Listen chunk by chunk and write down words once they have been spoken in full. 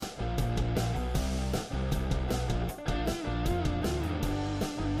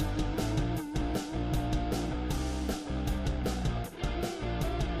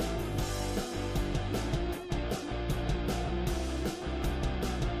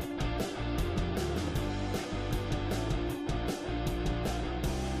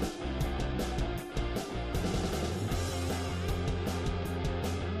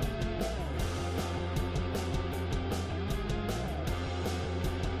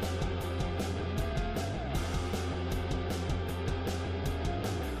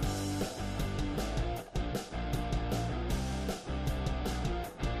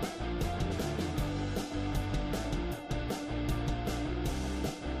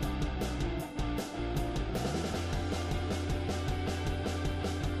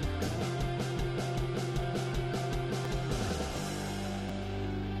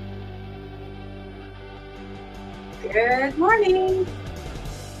Good morning.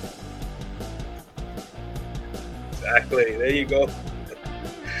 Exactly. There you go.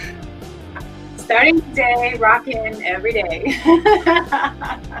 Starting today, rocking every day.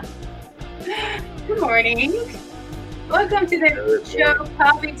 Good morning. Welcome to the Good show morning.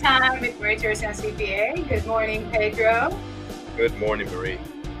 Coffee Time with Marie and CPA. Good morning, Pedro. Good morning, Marie.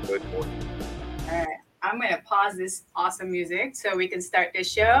 Good morning. All right, I'm going to pause this awesome music so we can start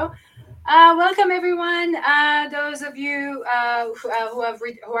this show. Welcome, everyone. Those of you who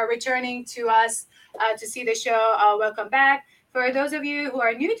are returning to us to see the show, welcome back. For those of you who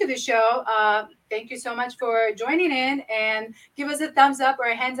are new to the show, thank you so much for joining in, and give us a thumbs up or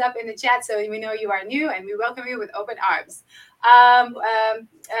a hands up in the chat so we know you are new, and we welcome you with open arms. Um, um,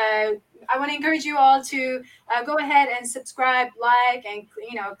 uh, I want to encourage you all to go ahead and subscribe, like, and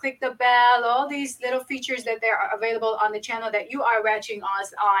click the bell. All these little features that are available on the channel that you are watching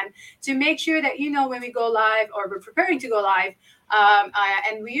us on, to make sure that you know when we go live or we're preparing to go live.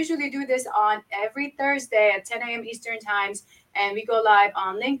 And we usually do this on every Thursday at 10 a.m. Eastern times, and we go live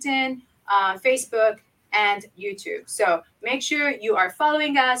on LinkedIn, Facebook, and YouTube. So make sure you are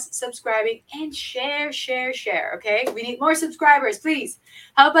following us, subscribing, and share. Okay, we need more subscribers. Please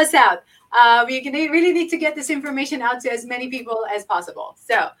help us out. Really need to get this information out to as many people as possible.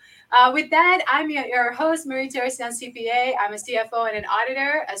 So with that, I'm your host, Marie Teresian CPA. I'm a CFO and an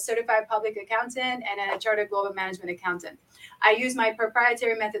auditor, a certified public accountant, and a chartered global management accountant. I use my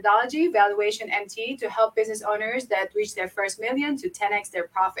proprietary methodology, Valuation MT, to help business owners that reach their first million to 10x their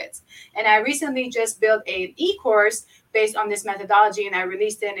profits. And I recently just built an e-course based on this methodology, and I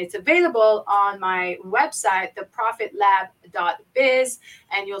released it. And it's available on my website, theprofitlab.biz,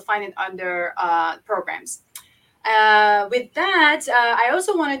 and you'll find it under programs. With that, I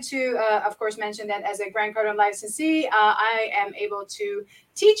also wanted to, of course, mention that as a Grant Cardone licensee, I am able to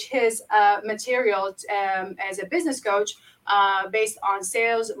teach his material as a business coach based on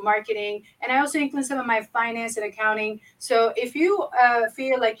sales, marketing, and I also include some of my finance and accounting. So if you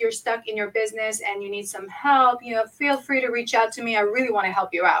feel like you're stuck in your business and you need some help, feel free to reach out to me. I really want to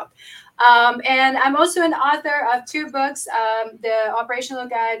help you out. And I'm also an author of two books, the operational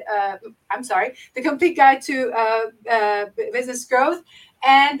guide, the complete guide to business growth,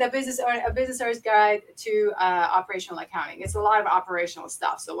 and the business owner's guide to operational accounting. It's a lot of operational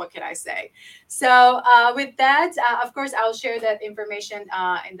stuff. So what can I say? So with that, of course, I'll share that information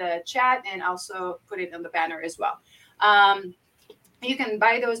in the chat and also put it on the banner as well. You can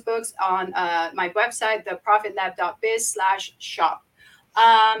buy those books on my website, theprofitlab.biz/shop.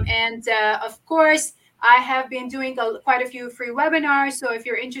 And of course, I have been doing quite a few free webinars. So if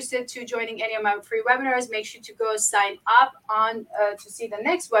you're interested to joining any of my free webinars, make sure to go sign up on to see the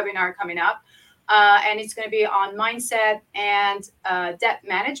next webinar coming up. And it's going to be on mindset and debt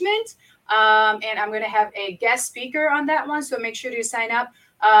management. And I'm going to have a guest speaker on that one. So make sure to sign up.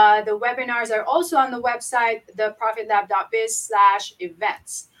 The webinars are also on the website,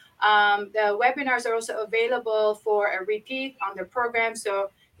 theprofitlab.biz/events. The webinars are also available for a repeat on the program.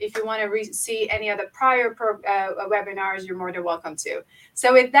 So if you want to see any of the prior webinars, you're more than welcome to.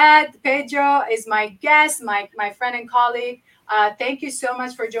 So with that, Pedro is my guest, my friend and colleague. Thank you so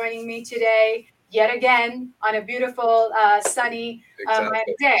much for joining me today, yet again, on a beautiful, sunny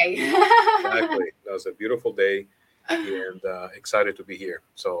Exactly. day. Exactly. That was a beautiful day and excited to be here.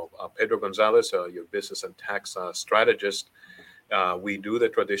 So, Pedro Gonzalez, your business and tax strategist. We do the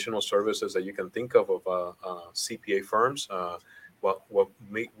traditional services that you can think of CPA firms.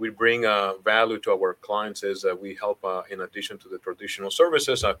 We bring value to our clients is that we help, in addition to the traditional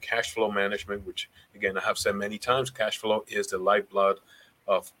services, cash flow management, which, again, I have said many times, cash flow is the lifeblood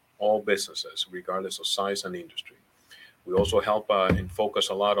of all businesses, regardless of size and industry. We also help and focus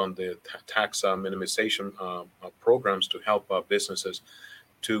a lot on the tax minimization programs to help businesses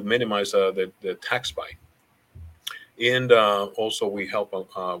to minimize the tax bite. And also, we help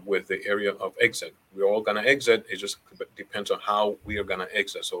with the area of exit. We're all going to exit. It just depends on how we are going to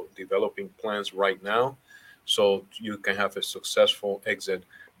exit. So, developing plans right now so you can have a successful exit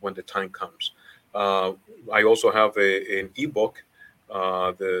when the time comes. Uh, I also have an ebook,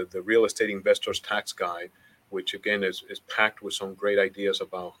 the Real Estate Investors Tax Guide, which again is packed with some great ideas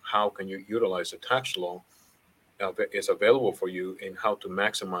about how can you utilize the tax law is available for you and how to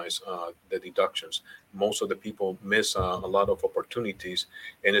maximize the deductions. Most of the people miss a lot of opportunities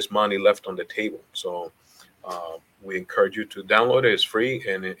and it's money left on the table. So we encourage you to download it. It's free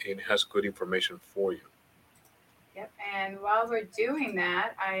and it has good information for you. Yep. And while we're doing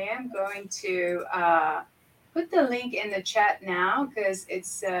that, I am going to put the link in the chat now because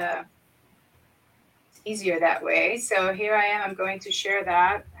it's easier that way. So here I am. I'm going to share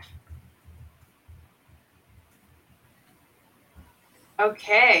that.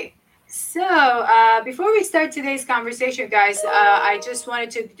 Okay. So, before we start today's conversation, guys, I just wanted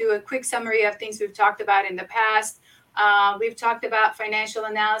to do a quick summary of things we've talked about in the past. We've talked about financial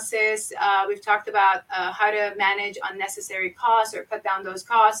analysis. We've talked about how to manage unnecessary costs or cut down those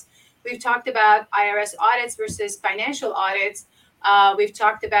costs. We've talked about IRS audits versus financial audits. We've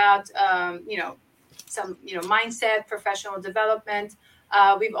talked about, some, mindset, professional development.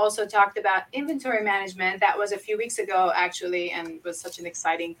 We've also talked about inventory management. That was a few weeks ago, actually, and was such an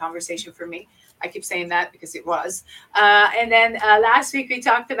exciting conversation for me. I keep saying that because it was. And then last week we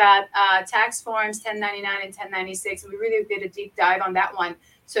talked about tax forms 1099 and 1096. We really did a deep dive on that one.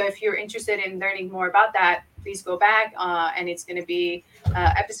 So if you're interested in learning more about that, please go back. And it's going to be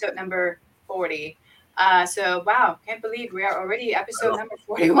episode number 40. So wow, can't believe we are already I episode know, number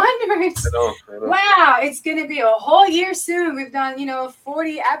 41. Right? I know. Wow, it's gonna be a whole year soon. We've done,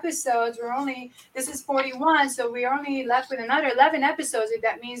 40 episodes. This is 41, so we're only left with another 11 episodes.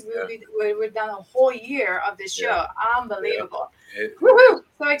 That means Yeah, we've done a whole year of this yeah, show. yeah. Unbelievable. It, Woohoo!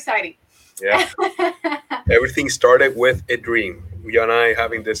 So exciting. yeah. Everything started with a dream. You and I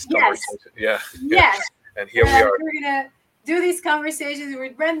having this Yes, conversation. Yeah, yeah. yes. And here We're we like, are. we're gonna do these conversations.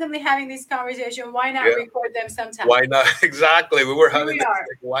 We're randomly having these conversations. Why not Yeah. record them sometime? Why not? Exactly. We were Here having we this. are.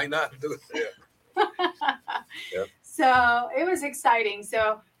 Like, why not do it? Yeah. Yeah. So it was exciting.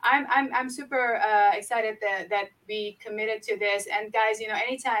 So I'm super excited that we committed to this. And guys,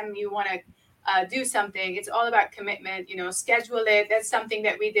 anytime you want to do something, it's all about commitment. Schedule it. That's something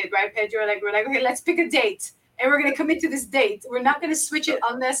that we did, right, Pedro? Like we're like, okay, let's pick a date, and we're gonna commit to this date. We're not gonna switch it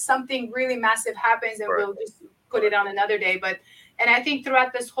Yeah. unless something really massive happens, and Correct. we'll just put it Correct. on another day. But and I think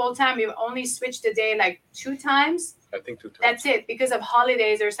throughout this whole time, we've only switched the day like 2 times. I think two That's times. it, because of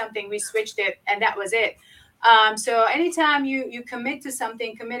holidays or something. We switched it, and that was it. So anytime you commit to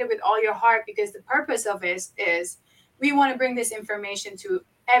something, commit it with all your heart, because the purpose of it is we want to bring this information to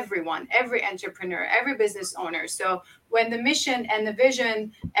everyone, every entrepreneur, every business owner. So when the mission and the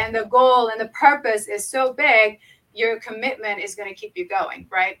vision and the goal and the purpose is so big, your commitment is going to keep you going,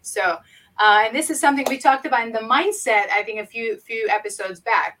 right? So and this is something we talked about in the mindset, I think a few episodes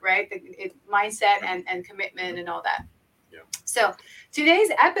back, right? Mindset and commitment and all that. Yeah. So today's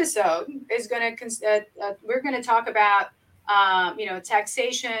episode is going to we're going to talk about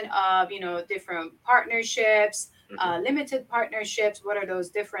taxation of different partnerships, Hmm. limited partnerships. What are those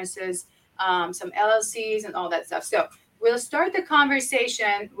differences? Some LLCs and all that stuff. So we'll start the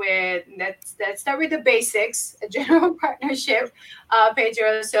conversation with let's start with the basics, a general partnership,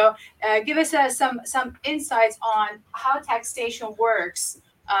 Pedro. So give us some insights on how taxation works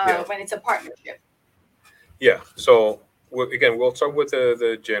Yeah. when it's a partnership. Yeah. So again, we'll start with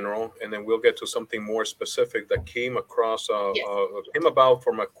the general, and then we'll get to something more specific that came across, Yes. came about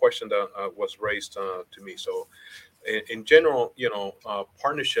from a question that was raised to me. So, in general,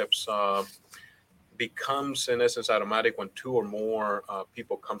 partnerships becomes in essence automatic when two or more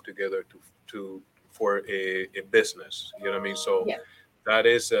people come together to for a business. You know what I mean? So Yeah. that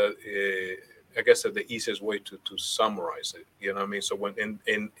is I guess the easiest way to summarize it. You know what I mean? So when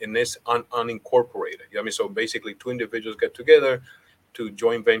in this unincorporated, you know what I mean? So basically, two individuals get together to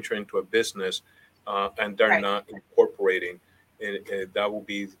joint venture into a business, and they're Right. not incorporating, and that will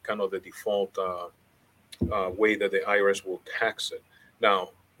be kind of the default way that the IRS will tax it.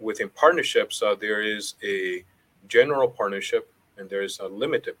 Now, within partnerships, there is a general partnership and there is a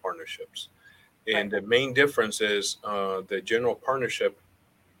limited partnerships. Right. And the main difference is the general partnership,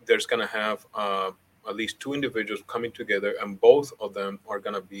 there's going to have at least two individuals coming together, and both of them are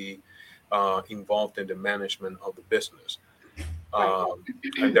going to be involved in the management of the business. Right. Um,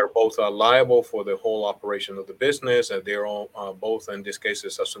 and they're both liable for the whole operation of the business. And they're all both, in this case,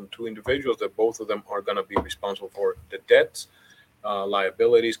 it's assumed two individuals that both of them are going to be responsible for the debts,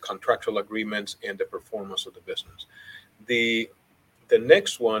 liabilities, contractual agreements, and the performance of the business. The the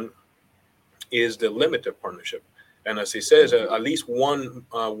next one is the limited partnership. And as he says, Mhm. at least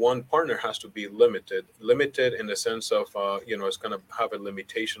one partner has to be limited in the sense of it's going to have a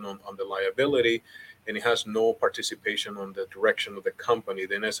limitation on the liability, and it has no participation on the direction of the company.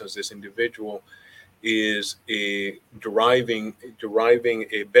 In essence, this individual is deriving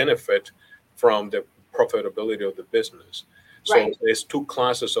a benefit from the profitability of the business. So Right. there's two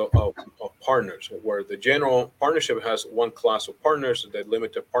classes of partners, where the general partnership has one class of partners. The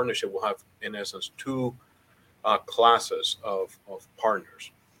limited partnership will have, in essence, two classes of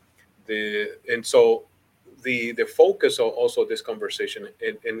partners. And so the focus of also this conversation,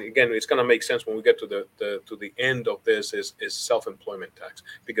 and again, it's going to make sense when we get to the end of this, is self-employment tax,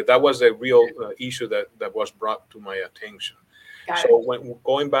 because that was a real issue that was brought to my attention. Got it. So when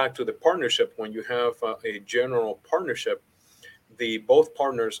going back to the partnership, when you have a general partnership, the both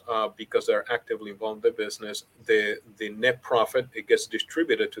partners, because they're actively involved in the business, the net profit, it gets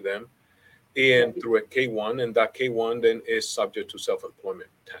distributed to them and Right. through a K1, and that K1 then is subject to self-employment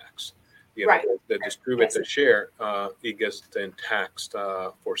tax. Right. The Yes. distributed share, it gets then taxed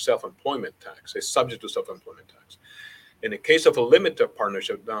for self-employment tax. It's subject to self-employment tax. In the case of a limited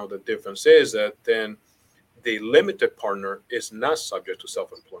partnership, now the difference is that then the limited partner is not subject to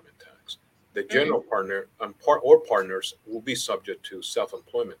self-employment tax. The Mm-hmm. general partner and or partners will be subject to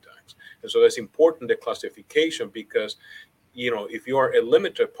self-employment tax. And so that's important, the classification, because if you are a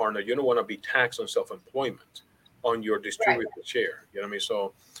limited partner, you don't want to be taxed on self-employment on your Right. distributed share. You know what I mean?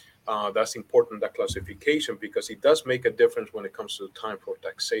 So that's important, that classification, because it does make a difference when it comes to time for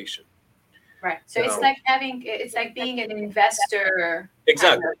taxation. Right. So Now, it's like being an investor kind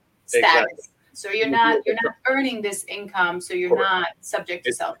exactly, of exactly. status. So you're You do not it earning this income, so you're correct. not subject to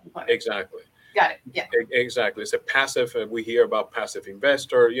It, self-employment. exactly. Got it. Yeah. Exactly. It's a passive. We hear about passive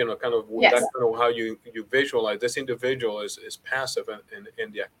investor. Kind of Yes. that's kind of how you visualize this individual is passive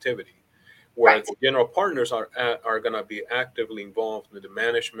in the activity, where Right. the general partners are going to be actively involved in the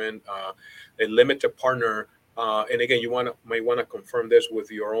management. A limited partner, and again, may want to confirm this with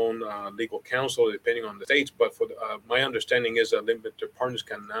your own legal counsel, depending on the states. But for my understanding is that limited partners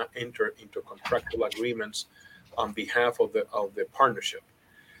cannot enter into contractual agreements on behalf of the partnership.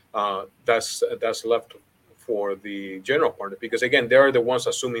 That's left for the general partner, because again, they're the ones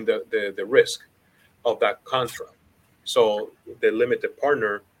assuming the risk of that contract. So the limited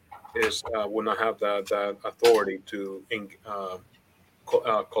partner will not have that authority to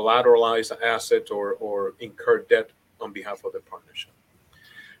collateralize assets or incur debt on behalf of the partnership.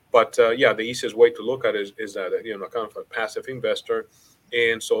 But yeah, the easiest way to look at it is that kind of a passive investor,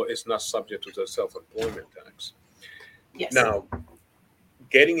 and so it's not subject to the self-employment tax. Yes. Now,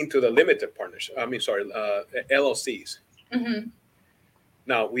 getting into the limited partnership, I mean, sorry, LLCs. Mm-hmm.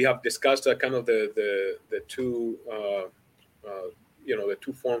 Now we have discussed kind of the two the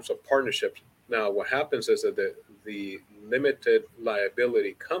two forms of partnerships. Now what happens is that the limited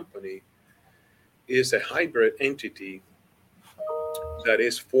liability company is a hybrid entity that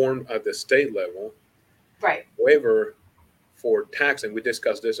is formed at the state level. Right. However, for tax, and we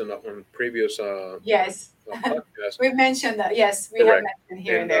discussed this on previous Yes. podcasts. We've mentioned that. Yes, we have Correct. mentioned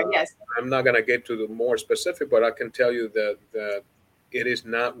here and And there. Yes. I'm not going to get to the more specific, but I can tell you that it is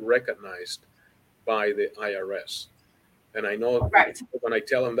not recognized by the IRS. And I know Right. when I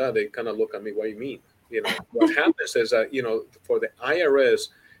tell them that, they kind of look at me, what do you mean? What happens is that, for the IRS,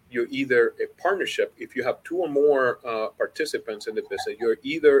 you're either a partnership. If you have two or more participants in the business, you're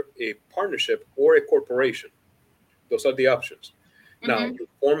either a partnership or a corporation. Those are the options. Now, Mm-hmm. you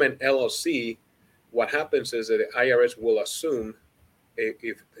form an LLC. What happens is that the IRS will assume,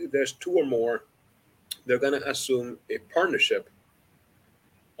 if there's two or more, they're going to assume a partnership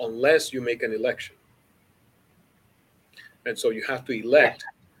unless you make an election. And so you have to Yeah. elect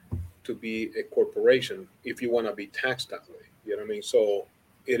to be a corporation if you want to be taxed that way. You know what I mean? So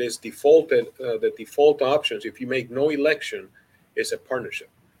it is defaulted. The default options, if you make no election, is a partnership.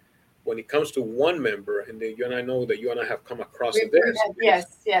 When it comes to one member, and then you and I know that you and I have come across We've this, had,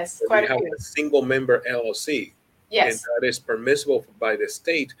 yes, yes, that we quite a have few. a single member LLC, and Yes. that is permissible by the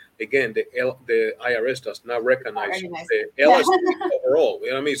state. Again, the IRS does not Not recognize recognized. the Yeah. LLC overall. You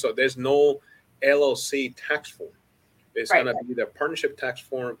know what I mean? So there's no LLC tax form. It's going Right. to be the partnership tax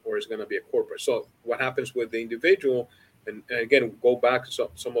form, or it's going to be a corporate. So what happens with the individual, and again, go back to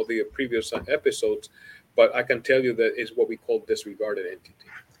some of the previous episodes, but I can tell you that is what we call disregarded entity.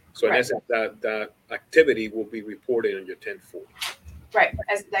 So in Right. essence, that activity will be reported on your 1040. Right,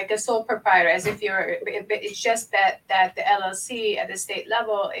 as like a sole proprietor, as if it's just that the LLC at the state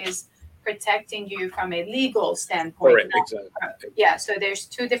level is protecting you from a legal standpoint. Correct, exactly. Yeah, so there's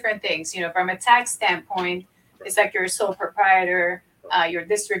two different things. From a tax standpoint, it's like you're a sole proprietor, you're a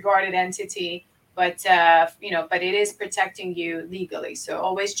disregarded entity, but it is protecting you legally. So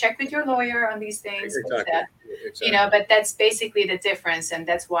always check with your lawyer on these things. Exactly, But that's basically the difference, and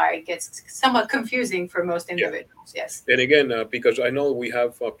that's why it gets somewhat confusing for most yeah. individuals. Yes. And again, because I know we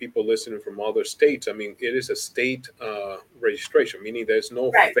have people listening from other states. I mean, it is a state registration, meaning there's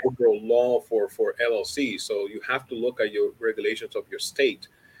no Right. federal law for LLC. So you have to look at your regulations of your state,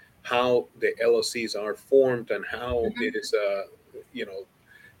 how the LLCs are formed, and how Mhm. it is, you know,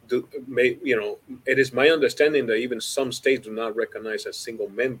 it is my understanding that even some states do not recognize a single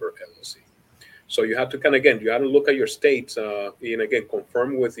member LLC. So you have to you have to look at your states, and again,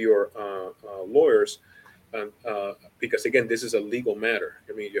 confirm with your lawyers, and because again, this is a legal matter.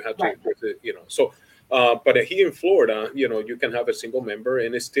 I mean, you have to, Right. So But here in Florida, you can have a single member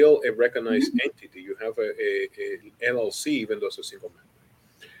and it's still a recognized Mhm. entity. You have a LLC, even though it's a single member.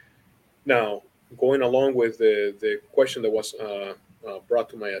 Now, going along with the question that was brought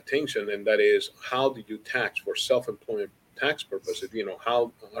to my attention, and that is, how do you tax for self-employment tax purposes?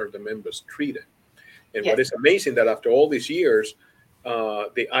 How are the members treated? And what Yes. is amazing that after all these years,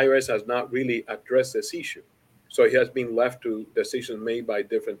 the IRS has not really addressed this issue. So it has been left to decisions made by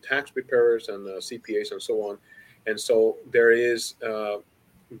different tax preparers and CPAs and so on. And so there is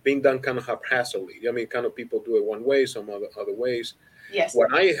being done kind of haphazardly. I mean, kind of people do it one way, some other ways. Yes.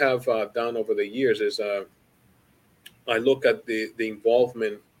 What I have done over the years is I look at the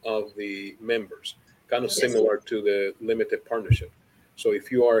involvement of the members, kind of Yes. similar to the limited partnership. So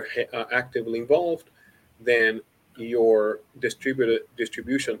if you are actively involved, then your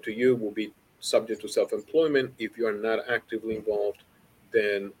distribution to you will be subject to self-employment. If you are not actively involved,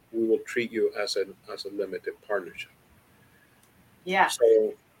 then we will treat you as a limited partnership. Yeah.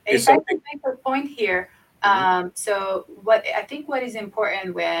 So it's If I something. could make a point here, Mhm. so what I think what is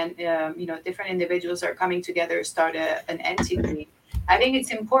important when different individuals are coming together to start an entity, I think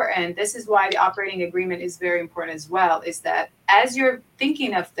it's important. This is why the operating agreement is very important as well. Is that as you're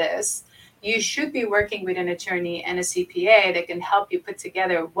thinking of this, you should be working with an attorney and a CPA that can help you put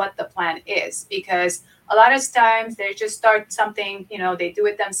together what the plan is. Because a lot of times they just start something, they do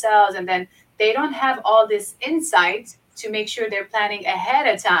it themselves, and then they don't have all this insight to make sure they're planning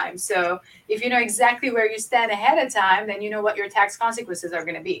ahead of time. So if you know exactly where you stand ahead of time, then you know what your tax consequences are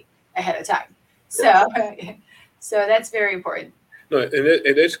going to be ahead of time. So, Correct. so that's very important. No, and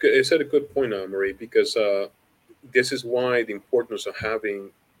it is good. It's at a good point, Marie, because this is why the importance of having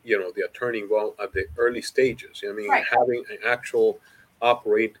the attorney involved at the early stages. I mean, Right. having an actual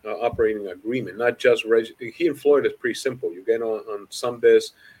operating agreement, not just here in Florida. It's pretty simple. You get on some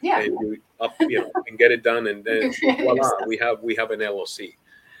biz Yeah. and you and get it done, and You then can create it voila, yourself. we have an LLC.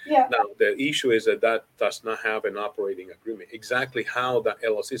 Yeah. Now, the issue is that does not have an operating agreement. Exactly how that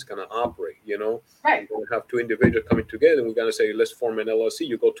LLC is going to operate, Right. you're going to have two individuals coming together, and we're going to say, let's form an LLC.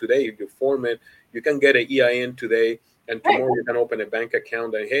 You go today, you form it, you can get an EIN today, and Right. tomorrow you can open a bank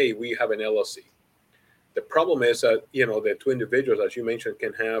account, and hey, we have an LLC. The problem is that, the two individuals, as you mentioned,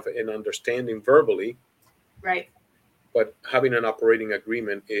 can have an understanding verbally, Right. but having an operating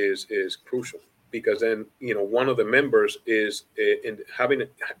agreement is crucial, because then one of the members is in having in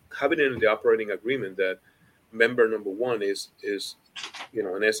the operating agreement that member number one is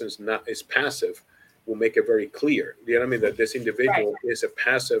in essence not is passive, will make it very clear. You know what I mean? That this Right. individual is a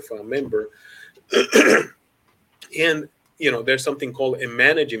passive member, and there's something called a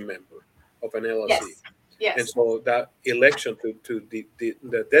managing member of an LLC. Yes. And Yes. so that election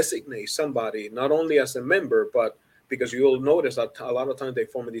to designate somebody not only as a member, but because you'll notice that a lot of times they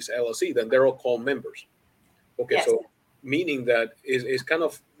form these LLC, then they're all called members. Okay, Yes. so meaning that is kind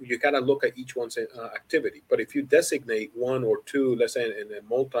of, you gotta look at each one's activity. But if you designate one or two, let's say in a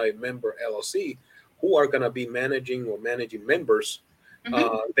multi-member LLC, who are gonna be managing or managing members,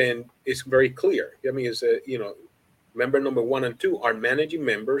 Hmm. then it's very clear. I mean, it's member number one and two are managing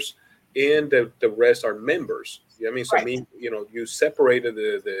members, and the rest are members. You know what I mean? So Right. you separated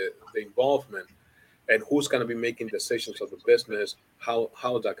the involvement, and who's going to be making decisions of the business, how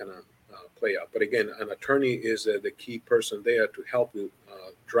is that going to play out. But again, an attorney is the key person there to help you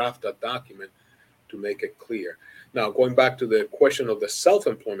draft that document to make it clear. Now, going back to the question of the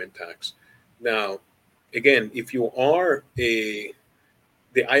self-employment tax. Now, again, if you are the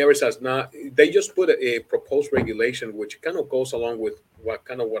IRS has not, they just put a proposed regulation which kind of goes along with what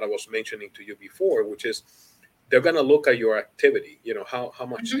I was mentioning to you before, which is they're going to look at your activity, how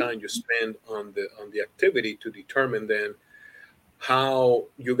much Hmm. time you spend on the activity to determine then how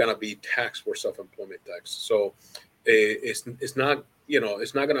you're going to be taxed for self-employment tax. So it's not,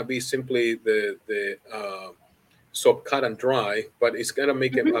 it's not going to be simply the so cut and dry, but it's going to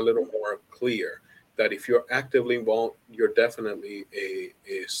make it a Hmm. little more clear that if you're actively involved, you're definitely a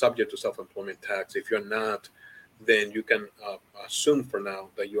subject to self-employment tax. If you're not, then you can assume for now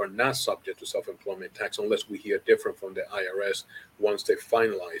that you are not subject to self-employment tax unless we hear different from the IRS once they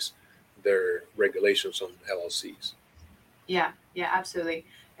finalize their regulations on LLCs. Yeah. Yeah. Absolutely.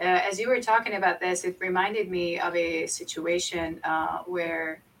 As you were talking about this, it reminded me of a situation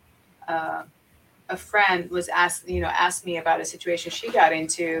where uh, a friend was asked me about a situation she got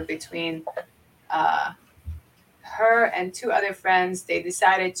into between uh, her and two other friends. They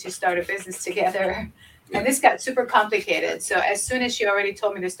decided to start a business together, Yeah, and this got super complicated. So as soon as she already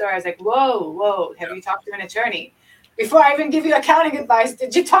told me the story, I was like, "Whoa, whoa! Have yeah, you talked to an attorney?" Before I even give you accounting advice,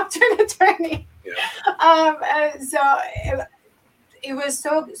 did you talk to an attorney? yeah, So it was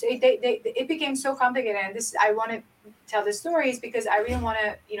it became so complicated. And this, I want to tell the stories because I really want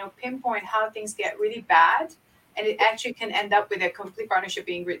to, pinpoint how things get really bad, and it actually can end up with a complete partnership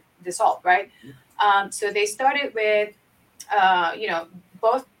being dissolved, right? So they started with,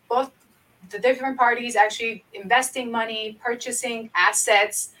 both the different parties actually investing money, purchasing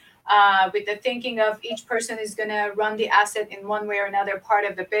assets, with the thinking of each person is going to run the asset in one way or another part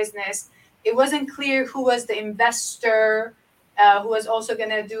of the business. It wasn't clear who was the investor, who was also going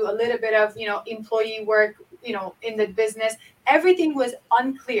to do a little bit of, employee work, in the business. Everything was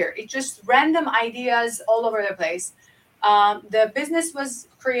unclear. It just random ideas all over the place. The business was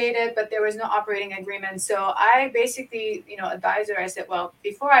created, but there was no operating agreement. So I basically, advised her. I said, well,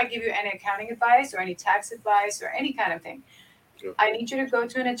 before I give you any accounting advice or any tax advice or any kind of thing, Sure. I need you to go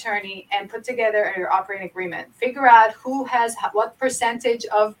to an attorney and put together your operating agreement. Figure out who has what percentage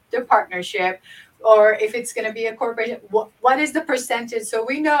of the partnership, or if it's going to be a corporation, what is the percentage? So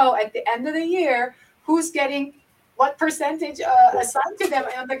we know at the end of the year who's getting what percentage assigned to them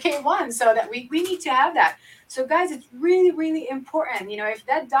on the K1, so that we need to have that. So guys, it's really, really important. If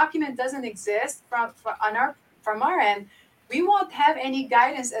that document doesn't exist from our end, we won't have any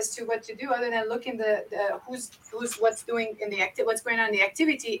guidance as to what to do other than look in the who's what's doing in the what's going on in the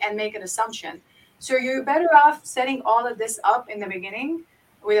activity and make an assumption. So you're better off setting all of this up in the beginning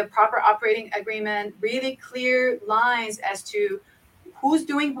with a proper operating agreement, really clear lines as to who's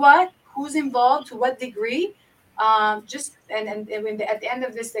doing what, who's involved, to what degree. Just and when at the end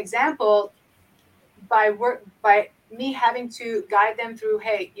of this example, by me having to guide them through,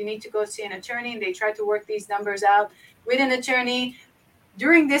 hey, you need to go see an attorney, and they try to work these numbers out with an attorney.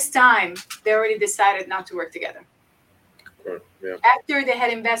 During this time, they already decided not to work together. Correct. Yeah. After they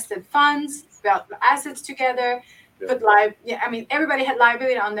had invested funds, built assets together, Yeah. I mean, everybody had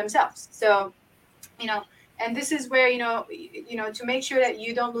liability on themselves. So, you know, and this is where, to make sure that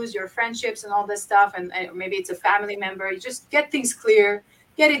you don't lose your friendships and all this stuff, and maybe it's a family member, you just get things clear,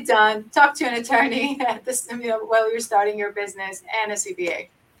 get it done, talk to an attorney at this, while you're starting your business, and a CPA.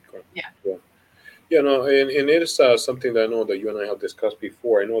 Correct. Yeah. Yeah. Yeah, no, and it is something that I know that you and I have discussed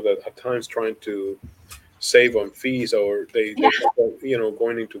before. I know that at times trying to save on fees, or Yeah.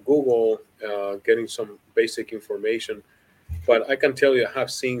 going into Google, getting some basic information. But I can tell you, I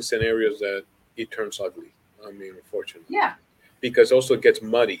have seen scenarios that it turns ugly. I mean, unfortunately, Yeah. because also it gets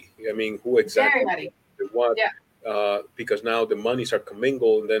muddy. I mean, who Very exactly muddy. did what? Yeah. Because now the monies are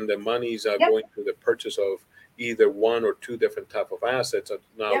commingled, and then the monies are Yep. going to the purchase of either one or two different type of assets. And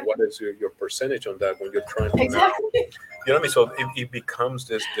now, Yep. what is your percentage on that when you're trying to now? Exactly. You know what I mean? So it becomes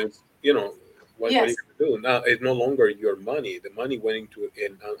this what are you Yes. going to do? Now it's no longer your money. The money went into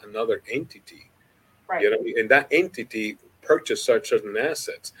another entity. Right. You know what I mean? And that entity purchased certain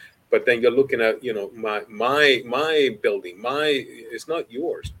assets. But then you're looking at, my building, it's not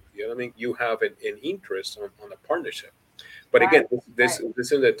yours. You know what I mean? You have an interest on a partnership. But again, Right. this Right.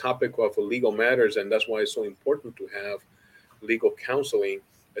 this is the topic of legal matters, and that's why it's so important to have legal counseling,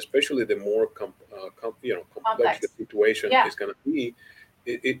 especially the more complex the Complex. situation Yeah. is going to be.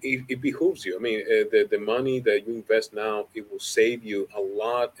 It behooves you. I mean, the money that you invest now, it will save you a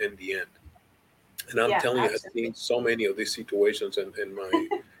lot in the end. And I'm Yeah. telling you, I've seen Absolutely. so many of these situations in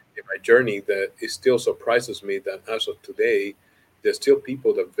my journey that it still surprises me that as of today, there's still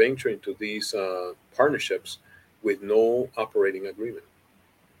people that venture into these partnerships with no operating agreement.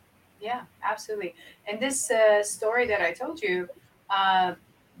 Yeah, absolutely. And this story that I told you, uh,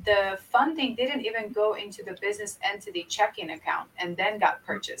 the funding didn't even go into the business entity checking account and then got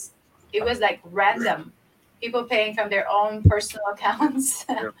purchased. It was like random, people paying from their own personal accounts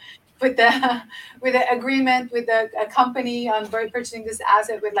Yeah, with the with the agreement with a company on purchasing this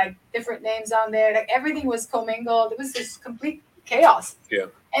asset with like different names on there. Like everything was commingled. It was just complete chaos, yeah,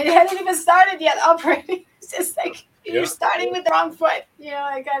 and it hadn't even started yet operating. It's just like you're yeah, starting with the wrong foot,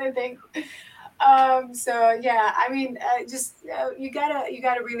 that kind of thing. So yeah, I mean, just you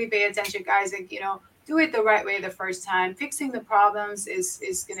gotta really pay attention, guys. Like, do it the right way the first time. Fixing the problems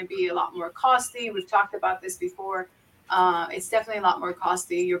is going to be a lot more costly. We've talked about this before. It's definitely a lot more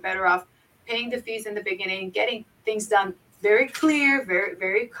costly. You're better off paying the fees in the beginning, getting things done very clear, very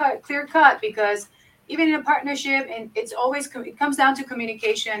very clear cut, because even in a partnership, and it's always it comes down to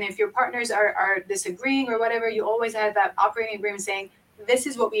communication. If your partners are disagreeing or whatever, you always have that operating agreement saying, this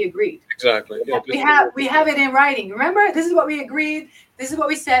is what we agreed. exactly. Yeah, we this is the have way we have it in writing. Remember, this is what we agreed. This is what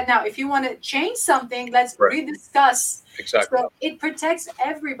we said. Now, if you want to change something, let's right. rediscuss. Exactly. So it protects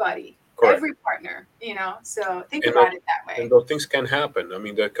everybody, Correct. every partner. So think And those, about it that and way. those things can happen. I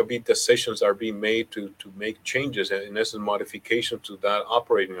mean, there could be decisions that are being made to make changes and in essence modification to that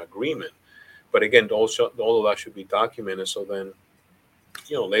operating agreement. But again, all of that should be documented. So then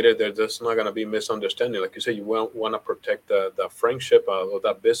later there's not going to be misunderstanding. Like you say, you want to protect the friendship or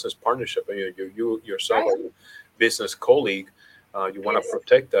that business partnership, and you yourself Right. as a business colleague, you want to Yes.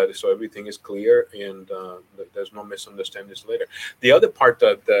 protect that so everything is clear and there's no misunderstandings later. The other part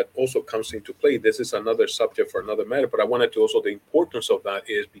that also comes into play, this is another subject for another matter, but I wanted to also, the importance of that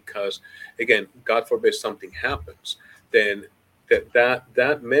is because, again, God forbid something happens, then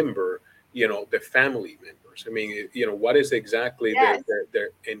that member, the family members, I mean, what is exactly Yes. they're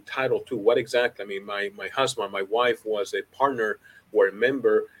entitled to, what exactly, I mean, my husband, my wife was a partner or a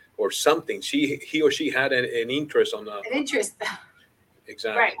member or something, he or she had an interest An interest.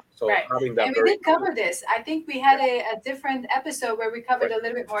 exactly, Right, so right. having that And we very did clear. cover this. I think we had Yeah, a different episode where we covered right, a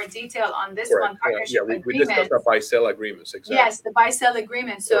little bit more detail on this correct, one, yeah, yeah, partnership we discussed that agreements. buy sell agreements, exactly, Yes, the buy sell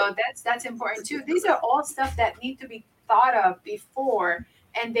agreement. correct, So that's important too. These are all stuff that need to be thought of before,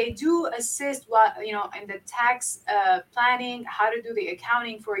 and they do assist what in the tax planning, how to do the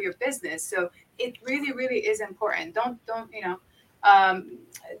accounting for your business. So it really, really is important. Um,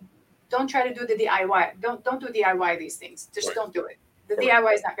 don't try to do the DIY. Don't do DIY these things. Just right, don't do it. The correct,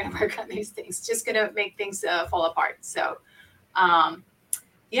 DIY is not going to work on these things. It's just going to make things fall apart. So um,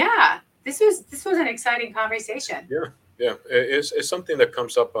 yeah, this was an exciting conversation. yeah, yeah, it's something that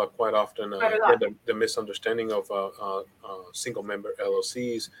comes up quite often, Quite a again, lot. the misunderstanding of single member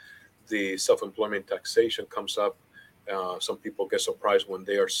LLCs, the self-employment taxation comes up. Some people get surprised when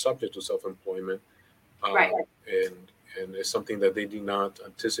they are subject to self-employment, Right. and it's something that they did not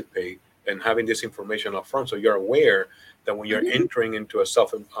anticipate. And having this information up front, so you're aware that when you're Mhm. entering into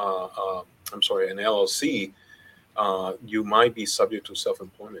I'm sorry, an LLC, you might be subject to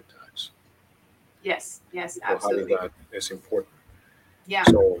self-employment tax. Yes. Yes. So having Absolutely. that is important. Yeah.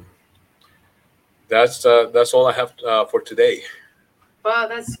 So that's all I have for today. Well,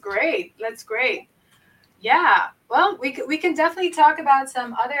 that's great. That's great. Yeah. Well, we can definitely talk about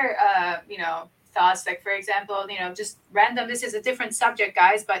some other thoughts. Like for example, just random. This is a different subject,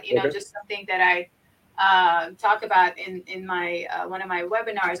 guys, but Okay. just something that I talk about in my one of my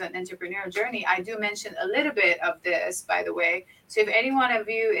webinars on entrepreneurial journey. I do mention a little bit of this, by the way. So if any one of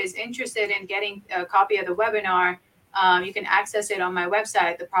you is interested in getting a copy of the webinar, you can access it on my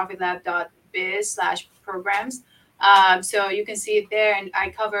website, theprofitlab.biz/programs. So you can see it there, and I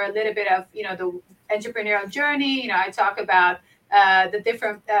cover a little bit of the entrepreneurial journey. I talk about the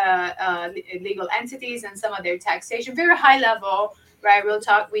different legal entities and some of their taxation, very high level, right?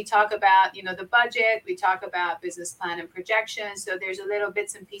 We talk about the budget, we talk about business plan and projections. So there's a little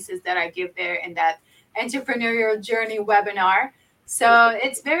bits and pieces that I give there in that entrepreneurial journey webinar. So Okay.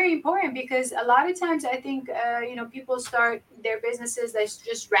 it's very important because a lot of times I think people start their businesses like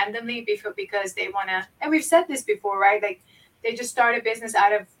just randomly because they want to, and we've said this before, right? Like they just start a business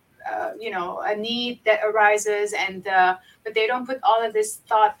out of a need that arises, and but they don't put all of this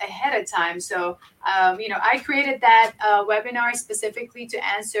thought ahead of time. So I created that webinar specifically to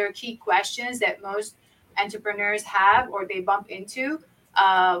answer key questions that most entrepreneurs have or they bump into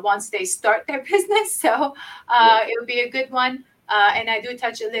once they start their business. So Yeah. it would be a good one. And I do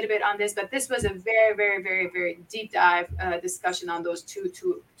touch a little bit on this, but this was a very, very, very, very deep dive discussion on those two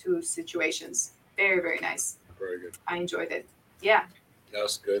situations. Very, very nice. Very good. I enjoyed it. Yeah,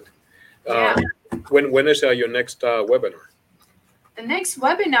 That's good. Uh, yeah. when is your next webinar? The next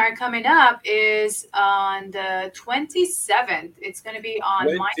webinar coming up is on the 27th. It's going to be on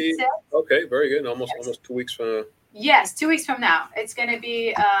 20. mindset. Okay, very good. Almost Yes. almost 2 weeks from. Yes, 2 weeks from now. It's going to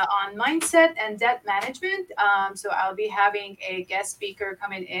be on mindset and debt management. So I'll be having a guest speaker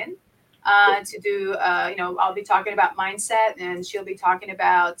coming in to do, I'll be talking about mindset and she'll be talking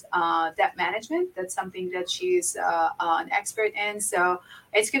about debt management. That's something that she's an expert in. So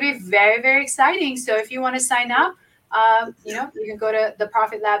it's going to be very, very exciting. So if you want to sign up, you can go to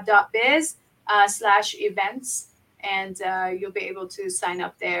theprofitlab.biz slash events, and you'll be able to sign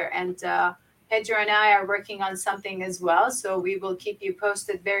up there. And Pedro and I are working on something as well, so we will keep you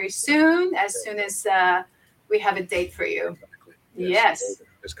posted very soon, as we have a date for you. Exactly. Yes, Yes,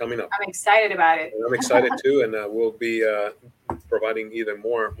 it's coming up. I'm excited about it. And I'm excited too, and we'll be providing even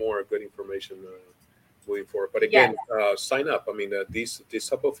more good information moving forward. But Yes, again, sign up. I mean, these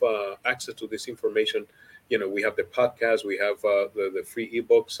type of access to this information. We have the podcast, we have the free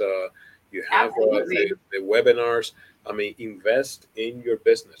ebooks. You have absolutely. the webinars. I mean, invest in your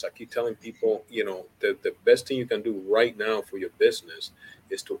business. I keep telling people, the best thing you can do right now for your business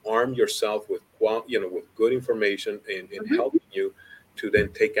is to arm yourself with with good information and Hmm. helping you to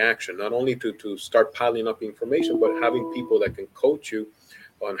then take action, not only to start piling up information, but having people that can coach you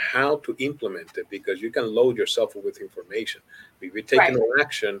on how to implement it, because you can load yourself with information. If you're taking Right. no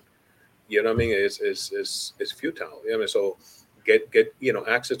action, you know what I mean, is futile. So get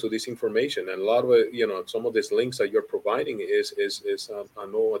access to this information. And a lot of it, some of these links that you're providing is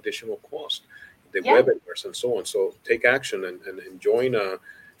no additional cost, the Yeah. webinars and so on. So take action and join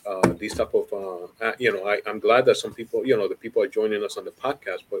these type of I'm glad that some people, the people are joining us on the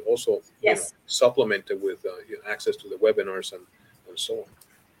podcast, but also Yes. supplemented with access to the webinars and so on.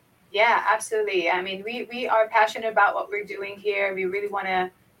 Yeah, absolutely. I mean, we are passionate about what we're doing here. We really want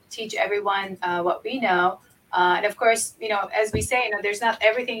to teach everyone what we know. And of course, as we say, there's not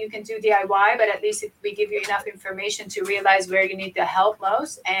everything you can do DIY, but at least if we give you enough information to realize where you need the help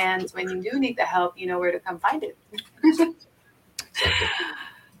most. And when you do need the help, you know where to come find it. Exactly. Exactly.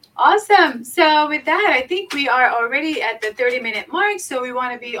 Awesome. So with that, I think we are already at the 30-minute mark. So we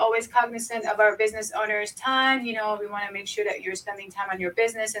want to be always cognizant of our business owners' time. We want to make sure that you're spending time on your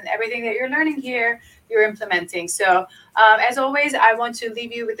business and everything that you're learning here, you're implementing. So as always, I want to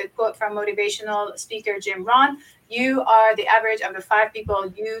leave you with a quote from motivational speaker Jim Rohn. You are the average of the 5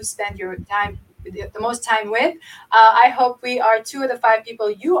 people you spend your time the most time with. I hope we are 2 of the 5 people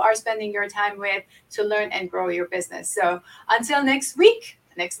you are spending your time with to learn and grow your business. So until next week,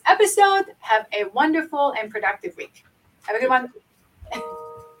 next episode, have a wonderful and productive week. Have a good Thank one. you.